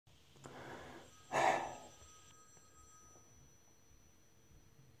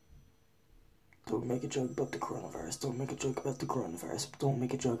Don't make a joke about the coronavirus. Don't make a joke about the coronavirus. Don't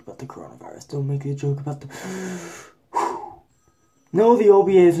make a joke about the coronavirus. Don't make a joke about the... No, the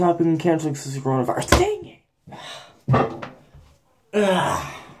LBA has not been canceled because of coronavirus. Dang it!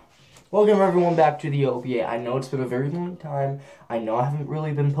 Welcome everyone back to the LBA. I know it's been a very long time. I know I haven't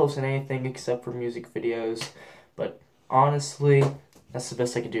really been posting anything except for music videos. But honestly, that's the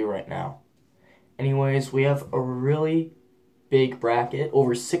best I can do right now. Anyways, we have a really big bracket.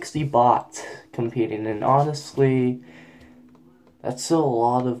 Over 60 bots competing. And honestly, that's a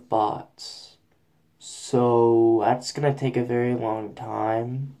lot of bots. So that's going to take a very long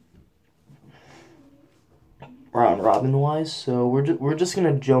time. Round robin wise, so we're just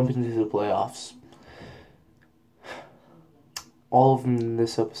gonna jump into the playoffs. All of them in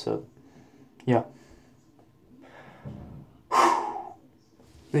this episode. Yeah.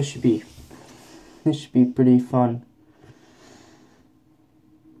 This should be pretty fun.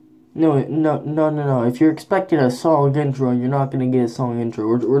 No. If you're expecting a song intro, you're not gonna get a song intro.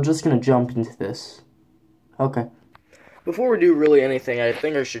 We're just gonna jump into this. Okay. Before we do really anything, I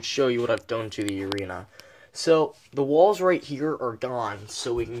think I should show you what I've done to the arena. So, the walls right here are gone,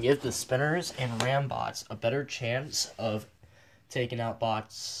 so we can give the spinners and ram bots a better chance of taking out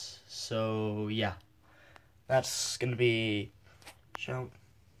bots. So, yeah. That's going to be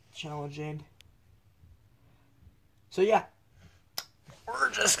challenging. So, yeah.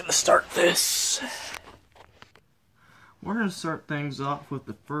 We're just going to start this. We're going to start things off with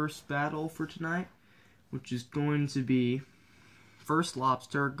the first battle for tonight, which is going to be First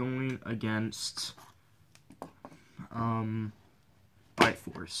Lobster going against... Bite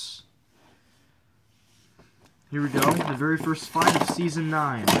Force. Here we go, the very first fight of Season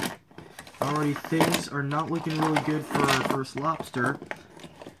 9. Already things are not looking really good for our First Lobster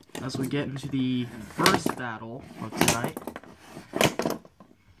as we get into the first battle of tonight.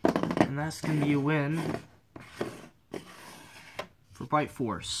 And that's going to be a win for Bite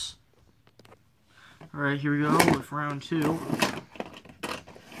Force. Alright, here we go with round 2.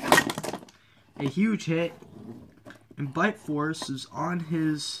 A huge hit. And Bite Force is on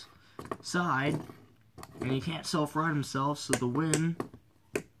his side, and he can't self-right himself, so the win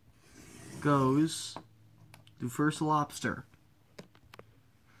goes to First Lobster.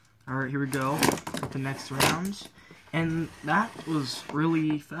 Alright, here we go with the next round. And that was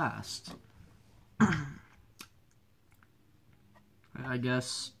really fast. I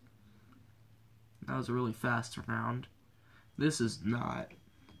guess that was a really fast round. This is not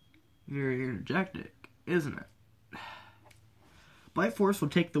very energetic, isn't it? Bite Force will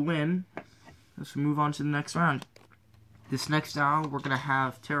take the win as we move on to the next round. This next round, we're going to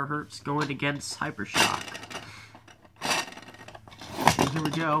have Terahertz going against Hypershock. And here we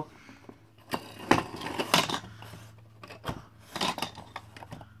go.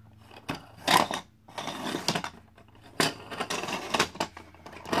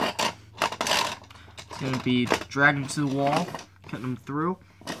 It's going to be dragging to the wall, cutting them through.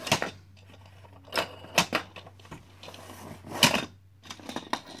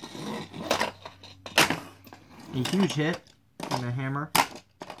 A huge hit on the hammer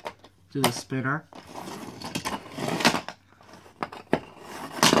to the spinner.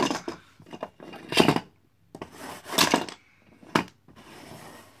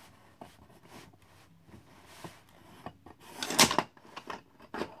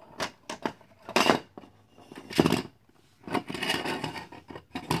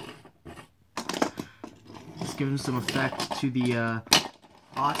 Just giving some effect to the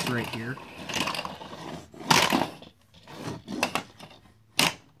bots right here.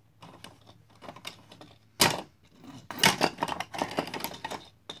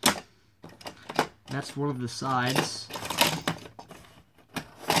 That's one of the sides.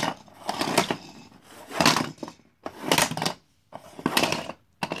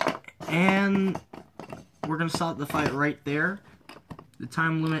 And we're going to stop the fight right there. The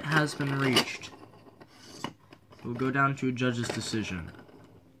time limit has been reached. We'll go down to a judge's decision.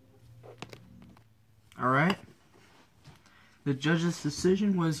 Alright. The judge's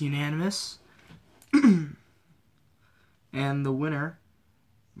decision was unanimous. And the winner,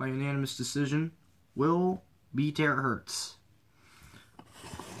 by unanimous decision, will be Terahertz.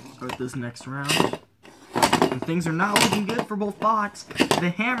 Start this next round. And things are not looking good for both bots. The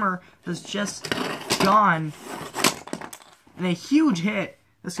hammer has just gone. And a huge hit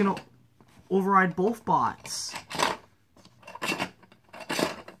that's going to override both bots.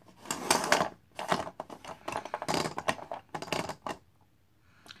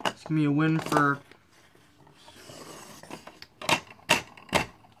 It's going to be a win for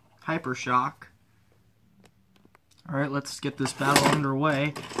Hypershock. Alright, let's get this battle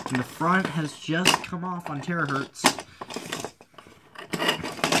underway. And the front has just come off on terahertz.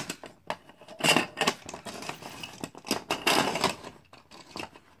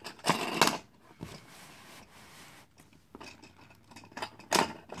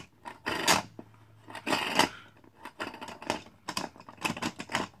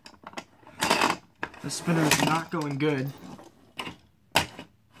 The spinner is not going good.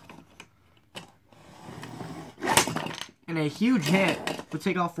 And a huge hit would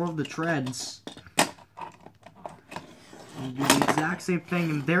take off 4 of the treads. And do the exact same thing,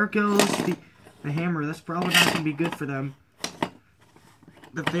 and there goes the hammer. That's probably not going to be good for them.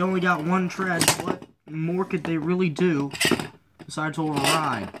 If they only got 1 tread, what more could they really do besides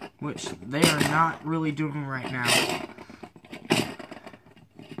override? Which they are not really doing right now.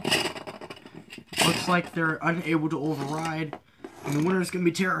 Looks like they're unable to override, and the winner is going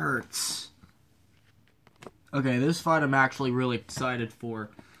to be terahertz. Okay, this fight I'm actually really excited for.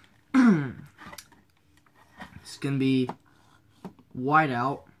 It's going to be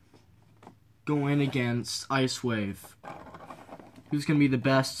Whiteout going against Ice Wave. Who's going to be the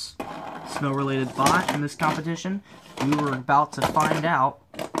best snow-related bot in this competition? We were about to find out,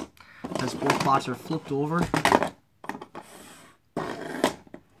 as both bots are flipped over.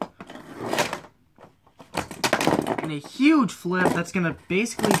 And a huge flip that's going to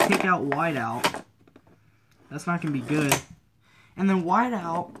basically take out Whiteout. That's not going to be good. And then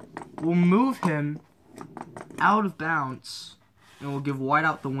Whiteout will move him out of bounds and will give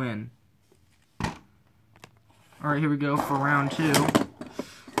Whiteout the win. Alright, here we go for round 2.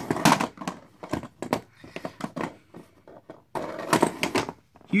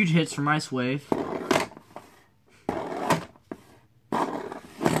 Huge hits from Ice Wave.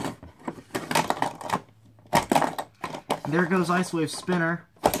 And there goes Ice Wave's spinner.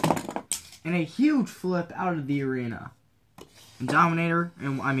 And a huge flip out of the arena. And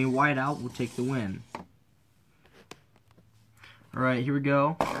Whiteout will take the win. Alright, here we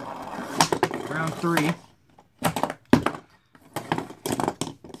go. Round 3.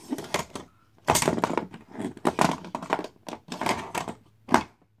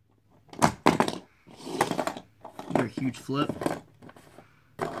 Another huge flip.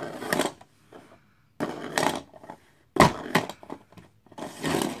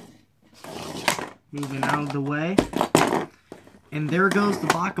 Moving out of the way. And there goes the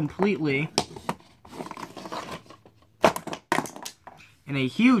bot completely. And a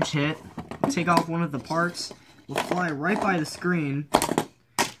huge hit. Take off one of the parts. Will fly right by the screen.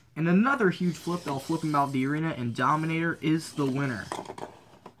 And another huge flip that'll flip him out of the arena. And Dominator is the winner.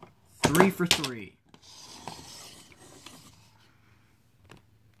 3 for 3.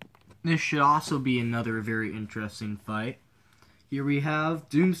 This should also be another very interesting fight. Here we have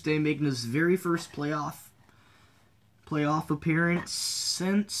Doomsday making his very first playoff appearance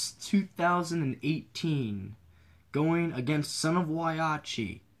since 2018, going against Son of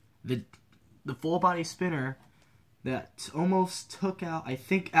Waiachi, the full body spinner that almost took out,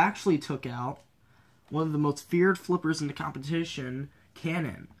 actually took out one of the most feared flippers in the competition,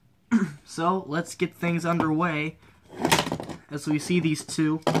 Cannon. So let's get things underway as we see these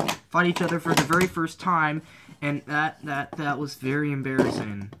two fight each other for the very first time. And that was very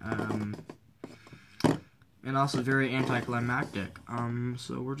embarrassing, and also very anticlimactic.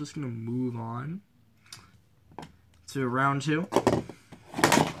 So we're just gonna move on to round 2.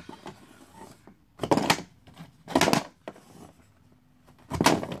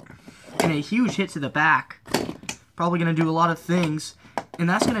 And a huge hit to the back. Probably gonna do a lot of things, and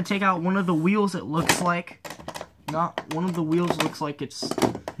that's gonna take out one of the wheels. It looks like it's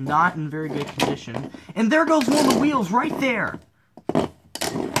not in very good condition. And there goes one of the wheels right there.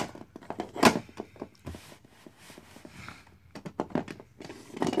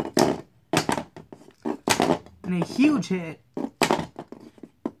 And a huge hit.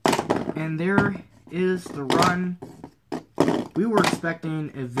 And there is the run. We were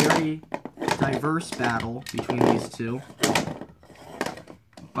expecting a very diverse battle between these two.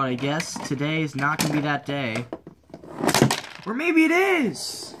 But I guess today is not going to be that day. Or maybe it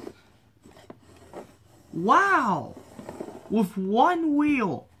is! Wow! With one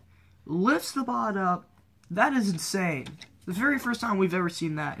wheel, lifts the bot up. That is insane. The very first time we've ever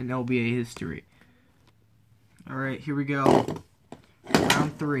seen that in LBA history. Alright, here we go.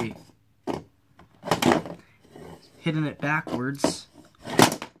 Round 3. Hitting it backwards.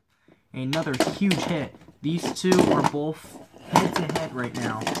 Another huge hit. These two are both head-to-head right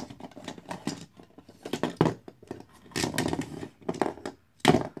now.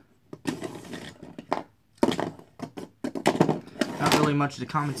 Not really much to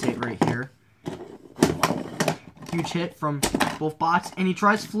commentate right here. Huge hit from both bots, and he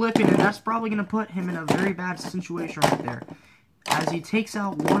tries flipping, and that's probably going to put him in a very bad situation right there. As he takes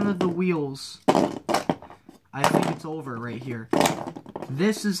out one of the wheels, I think it's over right here.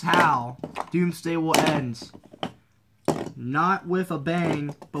 This is how Doomsday will end. Not with a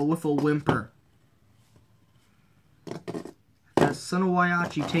bang, but with a whimper. As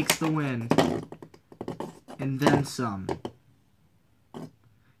Sonowayachi takes the win. And then some.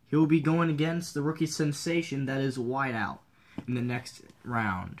 He'll be going against the rookie sensation that is Whiteout in the next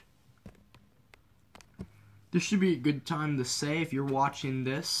round. This should be a good time to say, if you're watching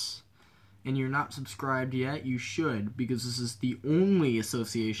this and you're not subscribed yet, you should, because this is the only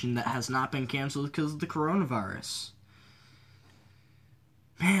association that has not been canceled because of the coronavirus.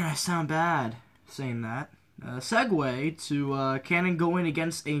 Man, I sound bad saying that. Segue to Cannon going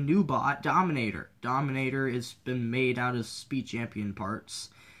against a new bot, Dominator. Dominator has been made out of speed champion parts.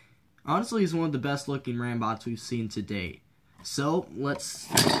 Honestly, he's one of the best looking Rambots we've seen to date. So, let's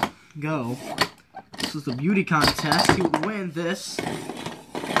go. This is a beauty contest. He would win this.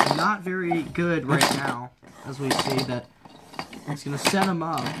 Not very good right now, as we see that it's going to set him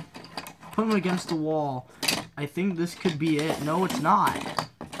up. Put him against the wall. I think this could be it. No, it's not.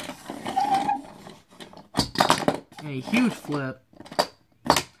 And a huge flip.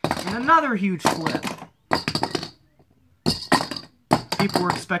 And another huge flip. People were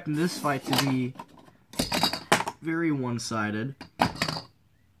expecting this fight to be very one-sided.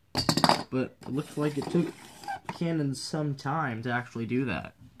 But it looks like it took Cannon some time to actually do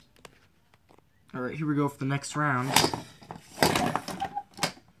that. Alright, here we go for the next round.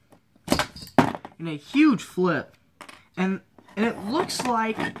 And a huge flip. And it looks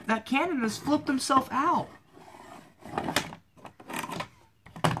like that Cannon has flipped himself out.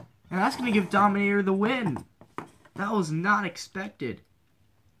 And that's going to give Dominator the win. That was not expected.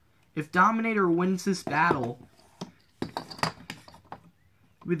 If Dominator wins this battle,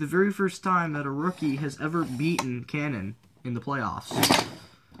 it'll be the very first time that a rookie has ever beaten Cannon in the playoffs.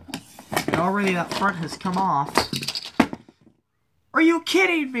 And already that front has come off. Are you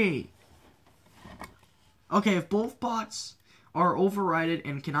kidding me? Okay, if both bots are overridden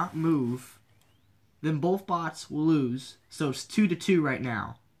and cannot move, then both bots will lose. So it's 2-2 right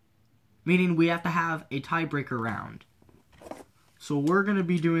now. Meaning we have to have a tiebreaker round. So we're going to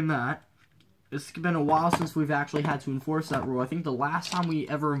be doing that. It's been a while since we've actually had to enforce that rule. I think the last time we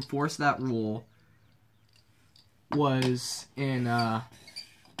ever enforced that rule was in the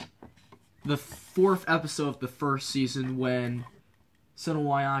 4th episode of the 1st season when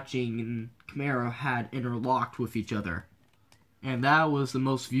Sonowayachi and Camaro had interlocked with each other. And that was the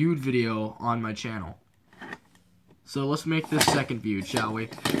most viewed video on my channel. So let's make this second viewed, shall we?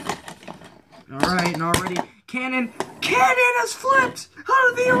 Alright, and already Cannon has flipped out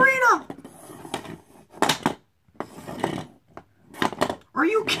of the arena! Are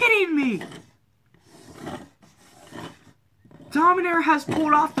you kidding me? Dominator has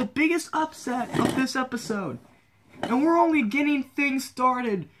pulled off the biggest upset of this episode. And we're only getting things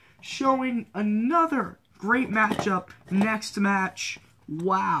started, showing another great matchup next match.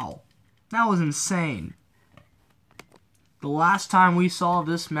 Wow. That was insane. The last time we saw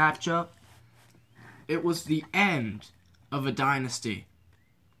this matchup, it was the end of a dynasty.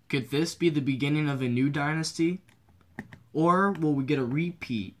 Could this be the beginning of a new dynasty? Or will we get a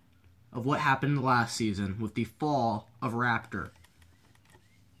repeat of what happened last season with the fall of Raptor?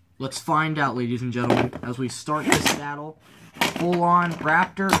 Let's find out, ladies and gentlemen, as we start this battle. Full on,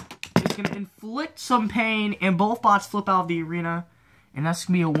 Raptor is going to inflict some pain, and both bots flip out of the arena, and that's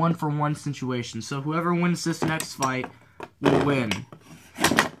going to be a 1-for-1 situation. So whoever wins this next fight will win.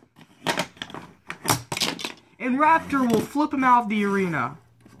 And Raptor will flip him out of the arena,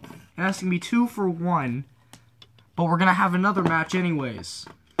 and that's going to be 2-for-1. But we're going to have another match anyways.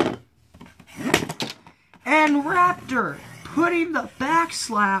 And Raptor putting the back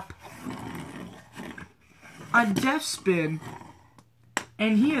slap on Death Spin.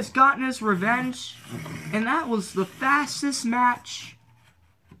 And he has gotten his revenge. And that was the fastest match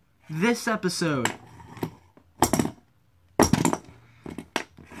this episode.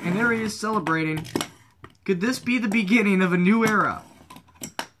 And there he is celebrating. Could this be the beginning of a new era?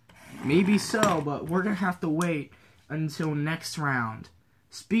 Maybe so, but we're going to have to wait until next round.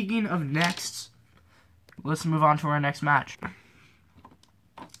 Speaking of next, let's move on to our next match.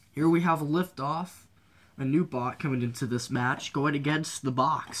 Here we have Liftoff, a new bot coming into this match, going against the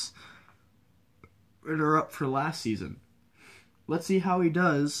Box, runner-up for last season. Let's see how he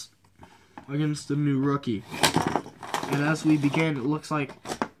does against the new rookie. And as we begin, it looks like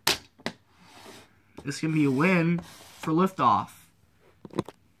it's going to be a win for Liftoff.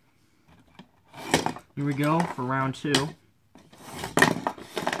 Here we go for round 2.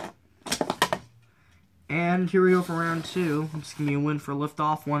 And here we go for round 2. It's going to be a win for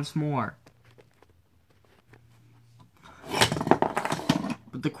liftoff once more.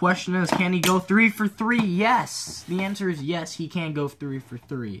 But the question is, can he go 3 for 3? Yes! The answer is yes, he can go 3 for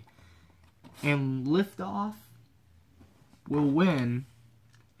 3. And liftoff will win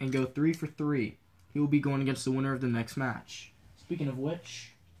and go 3 for 3. He will be going against the winner of the next match. Speaking of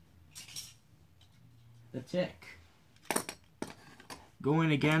which, the Tick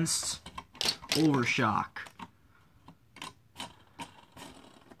going against Overshock.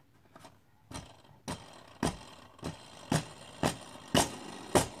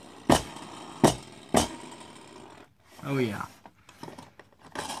 Oh yeah.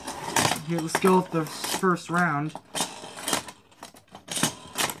 Here, let's go with the first round.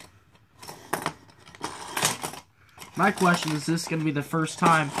 My question is this going to be the first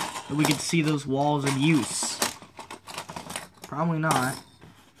time that we get to see those walls in use? Probably not.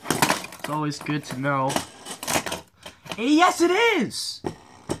 It's always good to know. And yes, it is!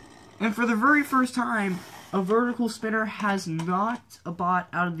 And for the very first time, a vertical spinner has knocked a bot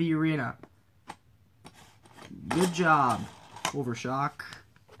out of the arena. Good job, Overshock.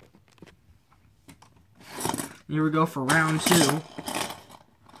 Here we go for round 2.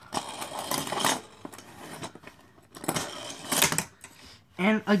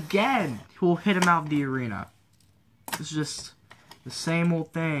 And again, we'll hit him out of the arena. It's just the same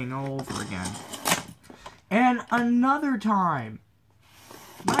old thing all over again. And another time.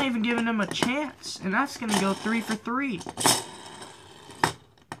 Not even giving him a chance. And that's going to go 3 for 3.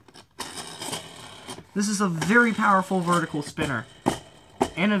 This is a very powerful vertical spinner.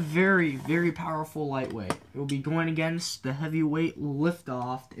 And a very, very powerful lightweight. It will be going against the heavyweight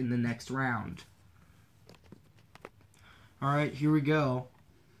liftoff in the next round. Alright, here we go.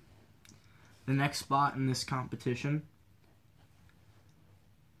 The next spot in this competition.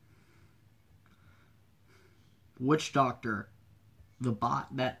 Witch Doctor. The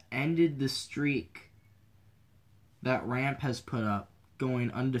bot that ended the streak that Ramp has put up,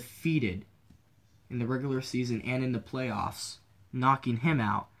 going undefeated in the regular season and in the playoffs, knocking him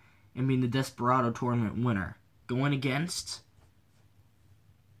out and being the Desperado tournament winner. Going against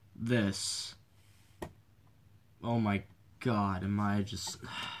this. Oh my god, am I just...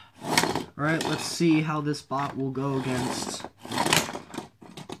 Alright, let's see how this bot will go against...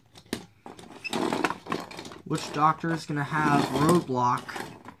 Witch Doctor is going to have Roadblock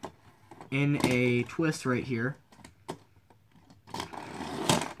in a twist right here.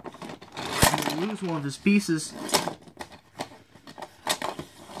 He'll lose one of his pieces.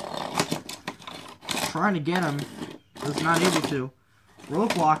 Trying to get him, but is not able to.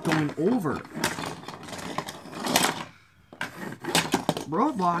 Roadblock going over.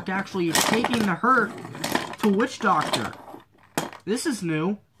 Roadblock actually is taking the hurt to Witch Doctor. This is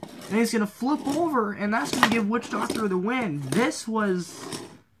new. And he's going to flip over, and that's going to give Witch Doctor the win. That was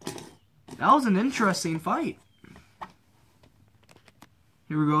an interesting fight.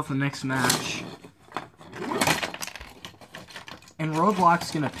 Here we go for the next match. And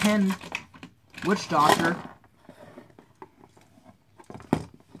Roadblock's going to pin Witch Doctor.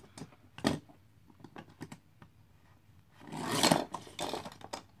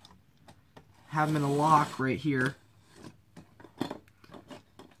 Have him in a lock right here.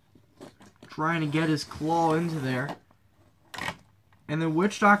 Trying to get his claw into there. And then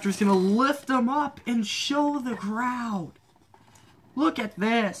Witch Doctor's going to lift him up and show the crowd. Look at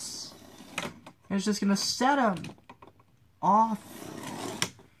this. And it's just going to set him off.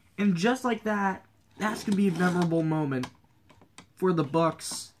 And just like that, that's going to be a memorable moment for the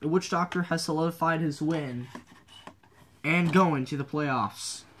Bucks. The Witch Doctor has solidified his win and going to the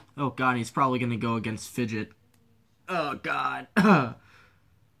playoffs. Oh god, he's probably going to go against Fidget. Oh god.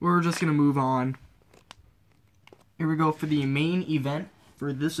 We're just going to move on. Here we go for the main event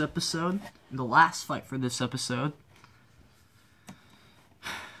for this episode. The last fight for this episode.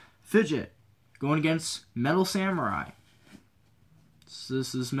 Fidget going against Metal Samurai. So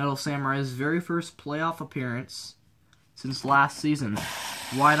this is Metal Samurai's very first playoff appearance since last season.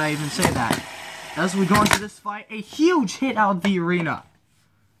 Why'd I even say that? As we go into this fight, a huge hit out of the arena.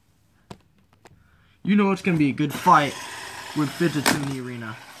 You know it's going to be a good fight with Fidgets in the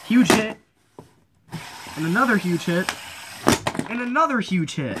arena. Huge hit. And another huge hit. And another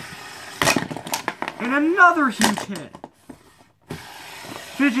huge hit. And another huge hit.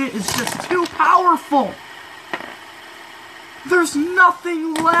 Fidget is just too powerful. There's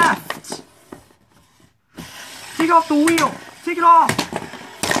nothing left. Take off the wheel. Take it off.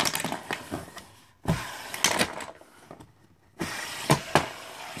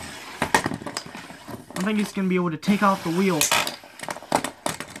 I think he's going to be able to take off the wheel.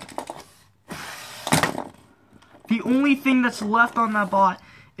 The only thing that's left on that bot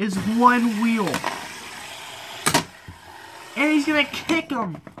is one wheel. And he's going to kick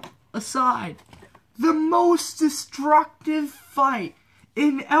him aside. The most destructive fight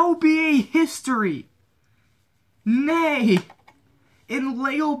in LBA history. Nay, in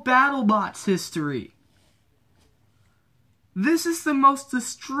LEGO Battlebots history. This is the most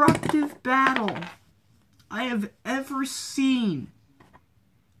destructive battle I have ever seen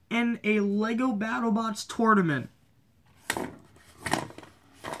in a LEGO Battlebots tournament.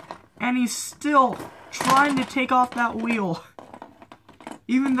 And he's still trying to take off that wheel,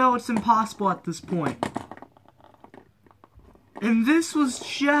 even though it's impossible at this point. And this was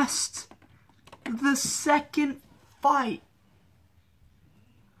just the second fight.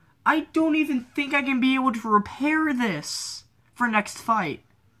 I don't even think I can be able to repair this for next fight.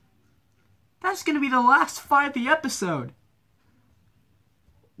 That's going to be the last fight of the episode.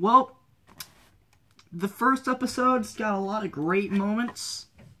 Well, the first episode's got a lot of great moments.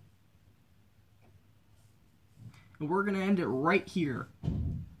 And we're going to end it right here.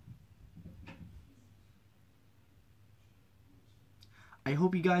 I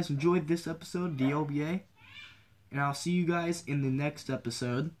hope you guys enjoyed this episode of the LBA. And I'll see you guys in the next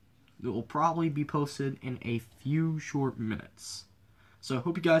episode. It will probably be posted in a few short minutes. So I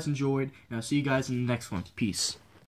hope you guys enjoyed, and I'll see you guys in the next one. Peace.